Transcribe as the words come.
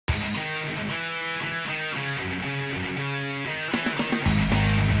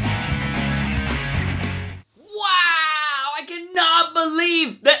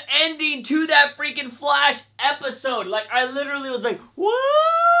reacting to that freaking Flash episode. Like, I literally was like, what?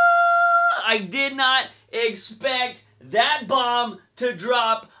 I did not expect that bomb to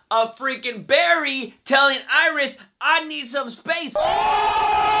drop. A freaking Barry telling Iris, I need some space.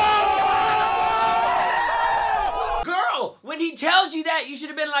 Girl, when he tells you that, you should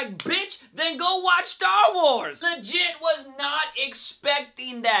have been like, bitch, then go watch Star Wars. Legit was not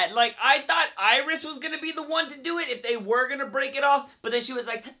expecting that. Like, I thought Iris was gonna be the one to do it if they were gonna break it off, but then she was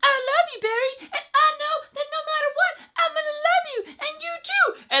like, I love you, Barry, and I know that no matter what, I'm gonna love you, and you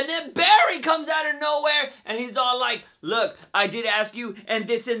too. And then Barry comes out of nowhere, and he's all like, look, I did ask you, and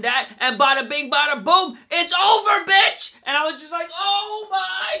this and that, and bada bing, bada boom, it's over, bitch! And I was just like, oh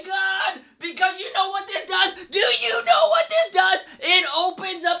my God, because you know what this does? Do you know what this does? It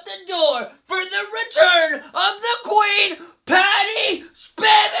opens up the door for the return of the Queen, Patty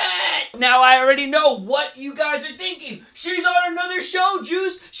Spivot! Now, I already know what you guys are thinking. She's on another show,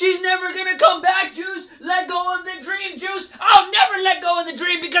 Juice. She's never gonna come back, Juice. Let go of the dream, Juice. I'll never let go of the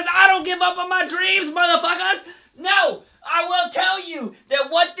dream because I don't give up on my dreams, motherfuckers. No, I will tell you that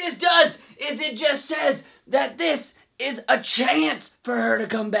what this does is it just says that this is a chance for her to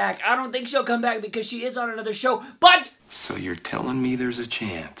come back. I don't think she'll come back because she is on another show, but... So you're telling me there's a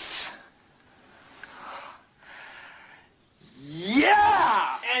chance?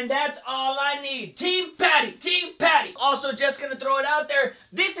 Yeah! And that's all I need. Team Patty, Team Patty. Also, just gonna throw it out there,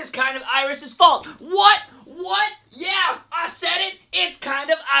 this is kind of Iris's fault. What? What? Yeah, I said it. It's kind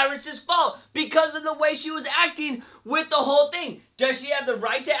of Iris's fault because of the way she was acting with the whole thing. Does she have the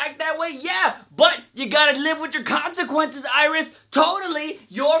right to act that way? Yeah, but you gotta live with your consequences, Iris. Totally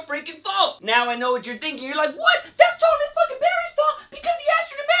your freaking fault. Now I know what you're thinking. You're like, what? That's totally fucking Barry's fault because he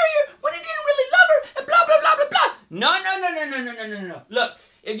asked her to marry her when he didn't really love her and blah, blah, blah, blah, blah. No. Look,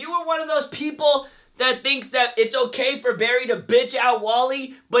 if you were one of those people that thinks that it's okay for Barry to bitch out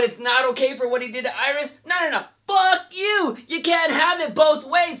Wally, but it's not okay for what he did to Iris, no. Fuck you! You can't have it both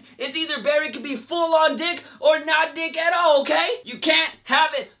ways. It's either Barry can be full on dick or not dick at all, okay? You can't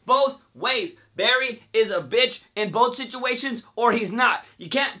have it both ways. Barry is a bitch in both situations or he's not. You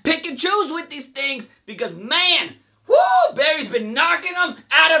can't pick and choose with these things because, man, woo, Barry's been knocking them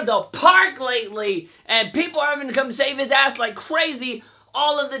out of the park lately. And people are having to come save his ass like crazy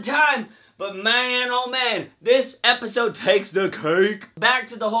all of the time. But man, oh man, this episode takes the cake. Back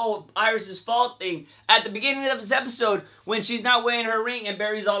to the whole Iris's fault thing. At the beginning of this episode, when she's not wearing her ring and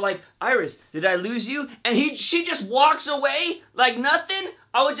Barry's all like, Iris, did I lose you? And she just walks away like nothing.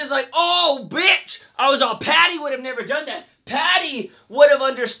 I was just like, oh, bitch. I was all, Patty would have never done that. Patty would have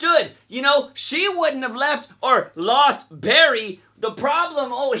understood. You know, she wouldn't have left or lost Barry. The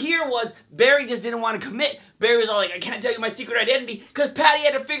problem here was Barry just didn't want to commit. Barry was all like, I can't tell you my secret identity because Patty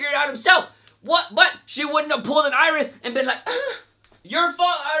had to figure it out himself. What? But she wouldn't have pulled an Iris and been like, your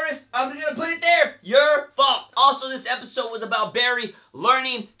fault, Iris. I'm going to put it there. Your fault. Also, this episode was about Barry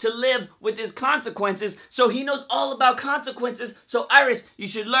learning to live with his consequences. So he knows all about consequences. So Iris, you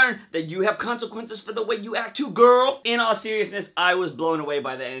should learn that you have consequences for the way you act too, girl. In all seriousness, I was blown away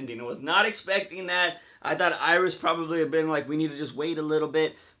by the ending. I was not expecting that. I thought Iris probably had been like, we need to just wait a little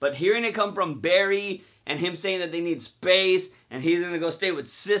bit. But hearing it come from Barry and him saying that they need space and he's going to go stay with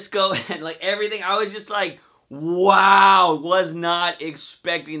Cisco and like everything, I was just like, wow, was not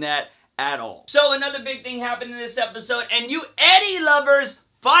expecting that at all. So another big thing happened in this episode, and you Eddie lovers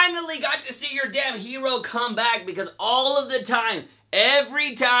finally got to see your damn hero come back because all of the time,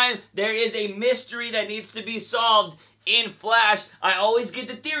 every time there is a mystery that needs to be solved in Flash, I always get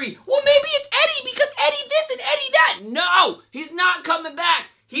the theory, well, maybe it's Eddie because Eddie this and Eddie that. No, he's not coming back.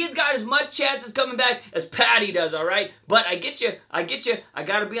 He's got as much chance of coming back as Patty does, all right? But I get you. I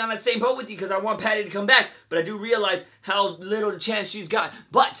gotta be on that same boat with you because I want Patty to come back. But I do realize how little chance she's got.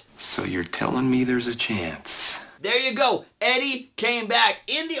 But so you're telling me there's a chance? There you go. Eddie came back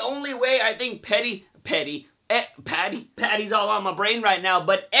in the only way I think Patty's all on my brain right now.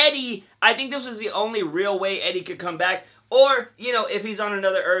 But Eddie, I think this was the only real way Eddie could come back. Or, you know, if he's on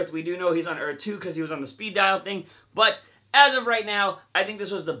another Earth, we do know he's on Earth 2 because he was on the speed dial thing. But as of right now, I think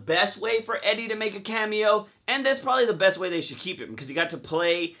this was the best way for Eddie to make a cameo, and that's probably the best way they should keep him, because he got to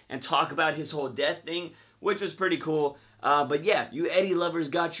play and talk about his whole death thing, which was pretty cool. But yeah, you Eddie lovers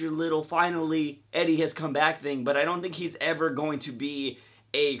got your little, finally, Eddie has come back thing, but I don't think he's ever going to be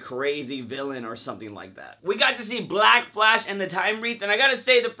a crazy villain or something like that. We got to see Black Flash and the Time Wreaths, and I gotta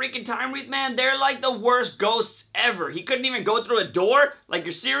say, the freaking Time Wreath, man, they're like the worst ghosts ever. He couldn't even go through a door? Like,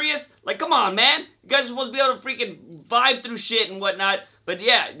 you're serious? Like, come on, man. You guys are supposed to be able to freaking vibe through shit and whatnot. But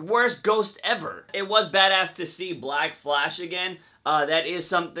yeah, worst ghost ever. It was badass to see Black Flash again. That is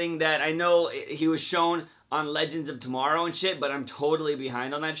something that I know he was shown on Legends of Tomorrow and shit, but I'm totally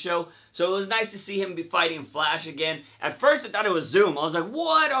behind on that show. So it was nice to see him be fighting Flash again. At first I thought it was Zoom. I was like,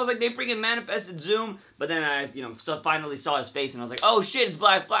 what? I was like, they freaking manifested Zoom. But then I, finally saw his face and I was like, oh shit, it's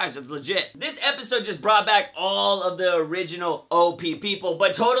Black Flash. It's legit. This episode just brought back all of the original OP people,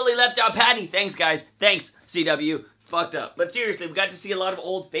 but totally left out Patty. Thanks, guys. Thanks, CW. Fucked up. But seriously, we got to see a lot of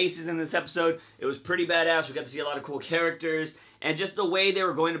old faces in this episode. It was pretty badass. We got to see a lot of cool characters. And just the way they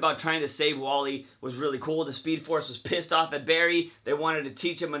were going about trying to save Wally was really cool. The Speed Force was pissed off at Barry. They wanted to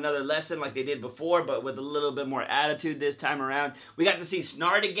teach him another lesson like they did before, but with a little bit more attitude this time around. We got to see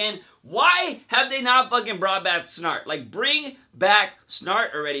Snart again. Why have they not fucking brought back Snart? Like, bring back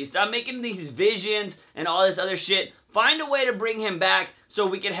Snart already. Stop making these visions and all this other shit. Find a way to bring him back so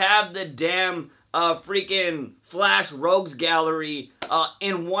we could have the damn freaking Flash Rogues Gallery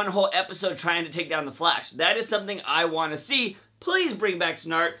in one whole episode trying to take down the Flash. That is something I want to see. Please bring back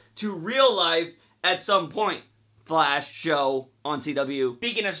Snart to real life at some point. Flash show on CW.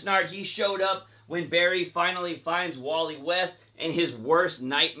 Speaking of Snart, he showed up when Barry finally finds Wally West and his worst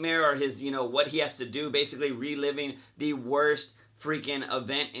nightmare, or his, what he has to do, basically reliving the worst freaking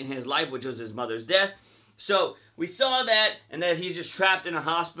event in his life, which was his mother's death. So we saw that, and that he's just trapped in a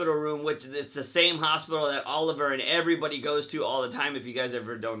hospital room, which it's the same hospital that Oliver and everybody goes to all the time. If you guys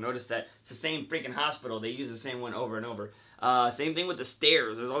ever don't notice that, it's the same freaking hospital. They use the same one over and over. Same thing with the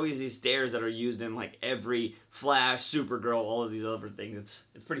stairs. There's always these stairs that are used in like every Flash, Supergirl, all of these other things.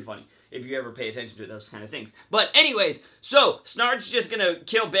 It's pretty funny if you ever pay attention to those kind of things. But anyways, so Snart's just gonna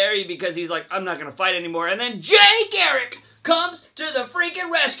kill Barry because he's like, I'm not gonna fight anymore. And then Jay Garrick comes to the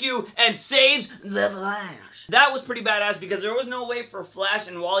freaking rescue and saves the Flash. That was pretty badass because there was no way for Flash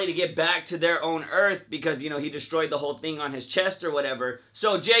and Wally to get back to their own Earth because, he destroyed the whole thing on his chest or whatever.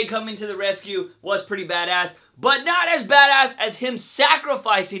 So Jay coming to the rescue was pretty badass, but not as badass as him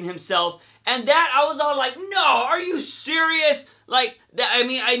sacrificing himself. And that, I was all like, no, are you serious? Like,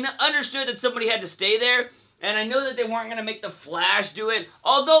 I understood that somebody had to stay there. And I know that they weren't going to make the Flash do it.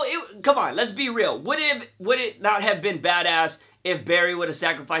 Although, come on, let's be real. Would it not have been badass if Barry would have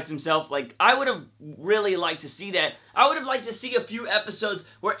sacrificed himself? Like, I would have really liked to see that. I would have liked to see a few episodes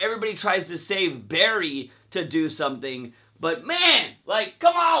where everybody tries to save Barry to do something. But man, like,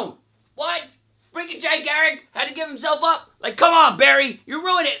 come on. What? Freaking Jay Garrick had to give himself up? Like, come on, Barry. You're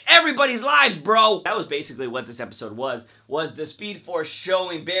ruining everybody's lives, bro. That was basically what this episode was the Speed Force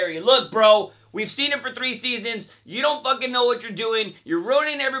showing Barry, look, bro, we've seen it for 3 seasons. You don't fucking know what you're doing. You're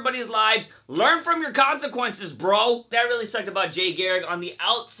ruining everybody's lives. Learn from your consequences, bro. That really sucked about Jay Garrick. On the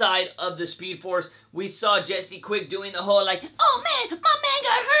outside of the Speed Force, we saw Jesse Quick doing the whole, like, oh, man, my man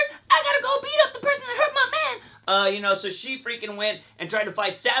got hurt. I gotta go beat up the person that hurt my man. So she freaking went and tried to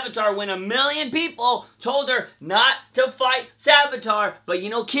fight Savitar when 1 million people told her not to fight Savitar. But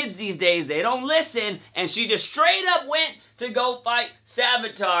kids these days, they don't listen. And she just straight up went to go fight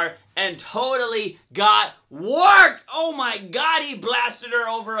Savitar and totally got worked. Oh my God, he blasted her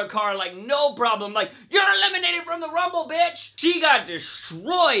over a car like no problem. Like, you're eliminated from the Rumble, bitch. She got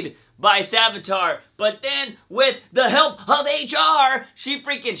destroyed by Savitar, but then with the help of HR, she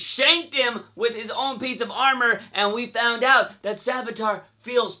freaking shanked him with his own piece of armor, and we found out that Savitar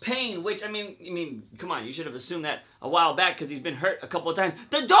feels pain, which, I mean, come on, you should have assumed that a while back because he's been hurt a couple of times.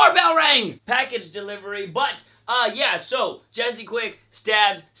 The doorbell rang! Package delivery, but yeah, so Jesse Quick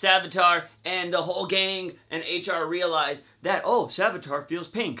stabbed Savitar, and the whole gang and HR realized that, oh, Savitar feels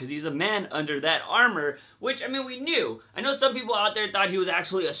pain because he's a man under that armor, which, we knew. I know some people out there thought he was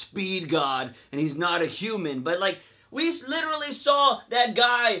actually a speed god and he's not a human, but like, we literally saw that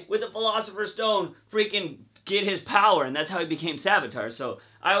guy with the Philosopher's Stone freaking get his power, and that's how he became Savitar. So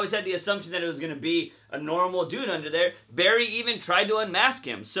I always had the assumption that it was going to be a normal dude under there. Barry even tried to unmask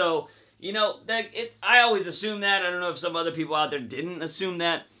him, so I always assumed that. I don't know if some other people out there didn't assume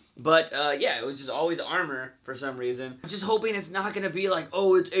that. But, yeah, it was just always armor for some reason. I'm just hoping it's not gonna be like,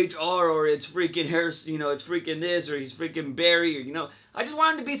 oh, it's HR, or it's freaking Harris, it's freaking this, or he's freaking Barry, or, I just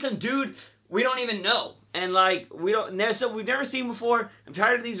want him to be some dude we don't even know. And, like, we've never seen before. I'm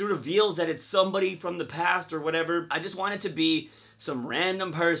tired of these reveals that it's somebody from the past or whatever. I just want it to be some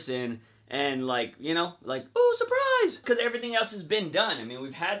random person. And like, ooh, surprise! Because everything else has been done.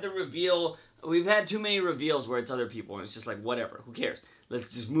 We've had the reveal. We've had too many reveals where it's other people. And it's just like, whatever. Who cares?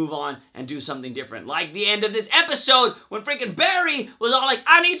 Let's just move on and do something different. Like the end of this episode when freaking Barry was all like,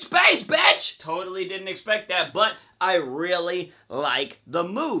 I need space, bitch! Totally didn't expect that. But I really like the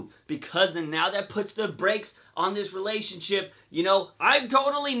move. Because then now that puts the brakes on this relationship. I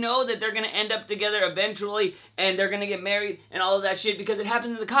totally know that they're going to end up together eventually. And they're going to get married and all of that shit. Because it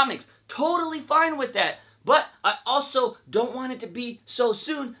happens in the comics. Totally fine with that. But I also don't want it to be so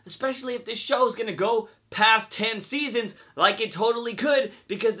soon, especially if this show is going to go past 10 seasons like it totally could,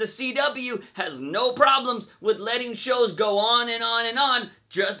 because the CW has no problems with letting shows go on and on and on.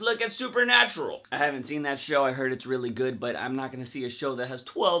 Just look at Supernatural. I haven't seen that show. I heard it's really good, but I'm not going to see a show that has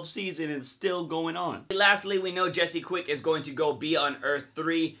 12 seasons and still going on. Lastly, we know Jesse Quick is going to go be on Earth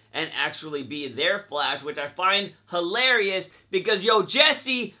 3 and actually be their Flash, which I find hilarious because, yo,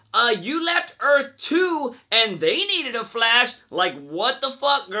 Jesse, you left Earth 2 and they needed a Flash. Like, what the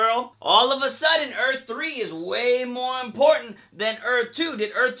fuck, girl? All of a sudden, Earth 3 is way more important than Earth 2.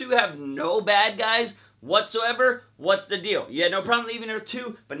 Did Earth 2 have no bad guys whatsoever? What's the deal? You had no problem leaving Earth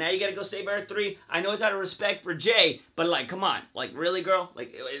 2, but now you gotta go save Earth 3. I know it's out of respect for Jay, but like, come on. Like, really, girl?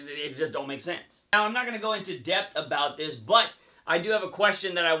 Like, it just don't make sense. Now, I'm not gonna go into depth about this, but I do have a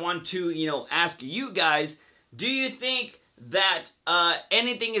question that I want to, you know, ask you guys. Do you think that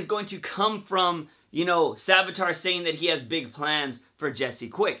anything is going to come from, you know, Savitar saying that he has big plans for Jesse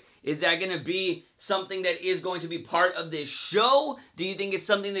Quick? Is that going to be something that is going to be part of this show? Do you think it's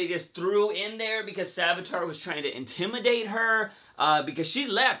something they just threw in there because Savitar was trying to intimidate her? Because she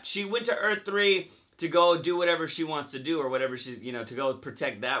left. She went to Earth 3 to go do whatever she wants to do, or whatever she's, you know, to go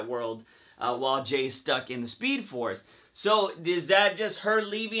protect that world while Jay's stuck in the Speed Force. So is that just her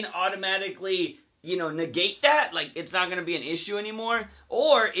leaving automatically, you know, negate that? Like, it's not going to be an issue anymore?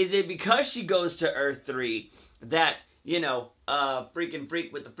 Or is it because she goes to Earth 3 that, you know, freaking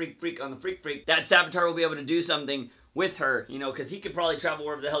freak with the freak on the freak, that Savitar will be able to do something with her, you know, because he could probably travel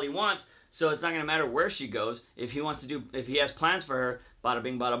wherever the hell he wants, so it's not going to matter where she goes. If he wants to do, if he has plans for her, bada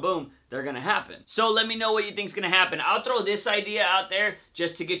bing, bada boom, they're going to happen. So let me know what you think's going to happen. I'll throw this idea out there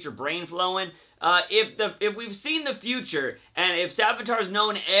just to get your brain flowing. If we've seen the future, and if Savitar's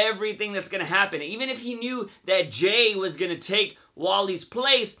known everything that's going to happen, even if he knew that Jay was going to take Wally's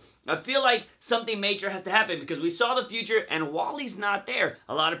place, I feel like something major has to happen, because we saw the future and Wally's not there.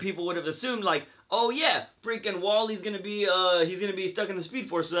 A lot of people would have assumed, like, oh yeah, freaking Wally's gonna be, he's gonna be stuck in the Speed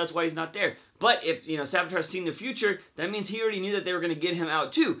Force, so that's why he's not there. But if, you know, Savitar's seen the future, that means he already knew that they were gonna get him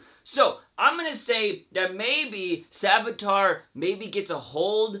out too. So, I'm gonna say that maybe Savitar maybe gets a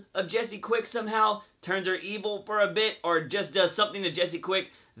hold of Jesse Quick somehow, turns her evil for a bit, or just does something to Jesse Quick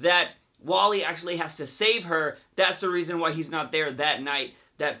that Wally actually has to save her. That's the reason why he's not there that night.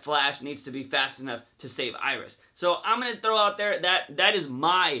 That Flash needs to be fast enough to save Iris. So I'm going to throw out there that is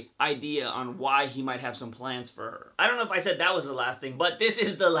my idea on why he might have some plans for her. I don't know if I said that was the last thing, but this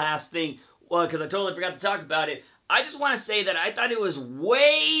is the last thing. Well, because I totally forgot to talk about it. I just want to say that I thought it was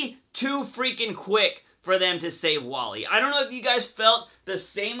way too freaking quick for them to save Wally. I don't know if you guys felt the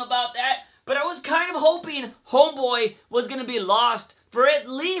same about that, but I was kind of hoping Homeboy was going to be lost for at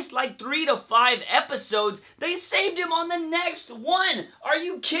least like 3 to 5 episodes. They saved him on the next one. Are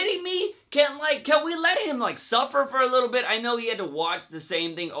you kidding me? Can we let him like suffer for a little bit? I know he had to watch the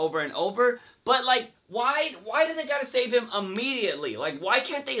same thing over and over, but like, why do they gotta save him immediately? Like, why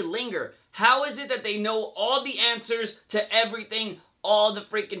can't they linger? How is it that they know all the answers to everything all the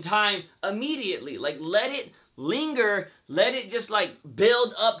freaking time immediately? Like, let it linger, let it just like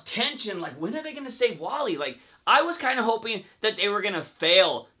build up tension. Like, when are they gonna save Wally? Like, I was kind of hoping that they were going to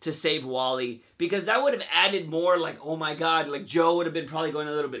fail to save Wally, because that would have added more, like, oh my god, like Joe would have been probably going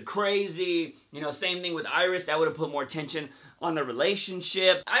a little bit crazy. You know, same thing with Iris, that would have put more tension on the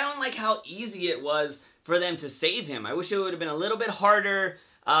relationship. I don't like how easy it was for them to save him. I wish it would have been a little bit harder,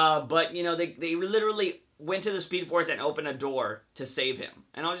 but, you know, they literally went to the Speed Force and opened a door to save him.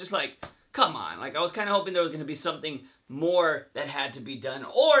 And I was just like, come on. Like, I was kind of hoping there was going to be something more that had to be done.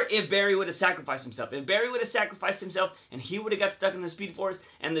 Or if Barry would have sacrificed himself. If Barry would have sacrificed himself and he would have got stuck in the Speed Force,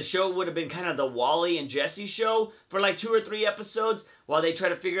 and the show would have been kind of the Wally and Jesse show for like 2 or 3 episodes while they try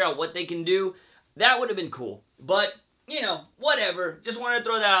to figure out what they can do, that would have been cool. But, you know, whatever. Just wanted to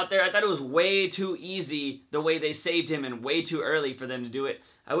throw that out there. I thought it was way too easy the way they saved him, and way too early for them to do it.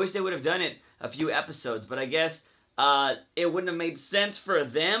 I wish they would have done it a few episodes, but I guess it wouldn't have made sense for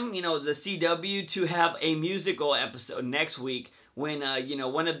them, you know, the CW, to have a musical episode next week when, you know,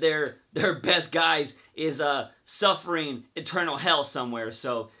 one of their best guys is suffering eternal hell somewhere.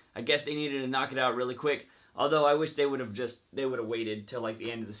 So I guess they needed to knock it out really quick. Although I wish they would have waited till like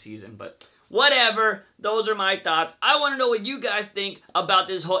the end of the season, but whatever, those are my thoughts. I want to know what you guys think about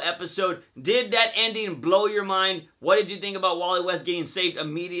this whole episode. Did that ending blow your mind? What did you think about Wally West getting saved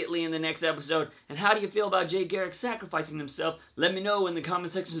immediately in the next episode? And how do you feel about Jay Garrick sacrificing himself? Let me know in the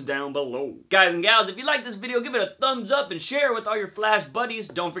comment sections down below. Guys and gals, if you like this video, give it a thumbs up and share it with all your Flash buddies.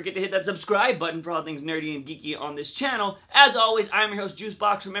 Don't forget to hit that subscribe button for all things nerdy and geeky on this channel. As always, I'm your host,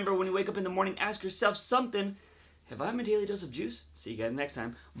 JUICEbox. Remember, when you wake up in the morning, ask yourself something. Have I my daily dose of juice? See you guys next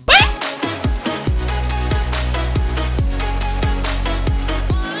time. Bye!